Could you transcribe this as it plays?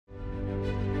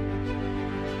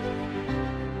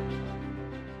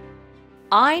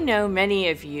I know many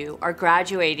of you are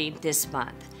graduating this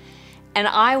month, and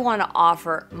I want to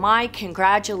offer my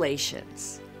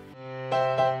congratulations.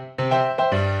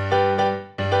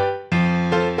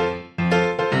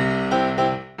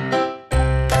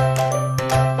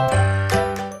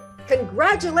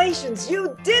 Congratulations,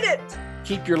 you did it!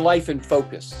 Keep your life in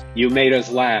focus. You made us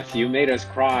laugh. You made us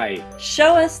cry.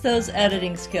 Show us those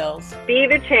editing skills. Be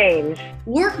the change.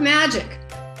 Work magic.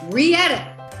 Re-edit.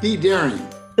 Be daring.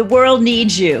 The world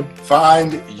needs you.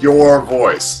 Find your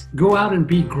voice. Go out and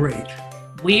be great.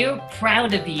 We're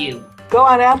proud of you. Go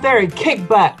on out there and kick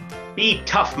butt. Be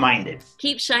tough-minded.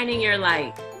 Keep shining your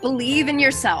light. Believe in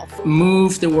yourself.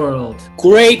 Move the world.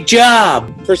 Great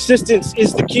job. Persistence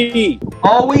is the key.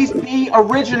 Always be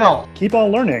original. Keep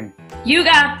on learning. You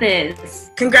got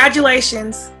this.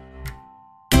 Congratulations.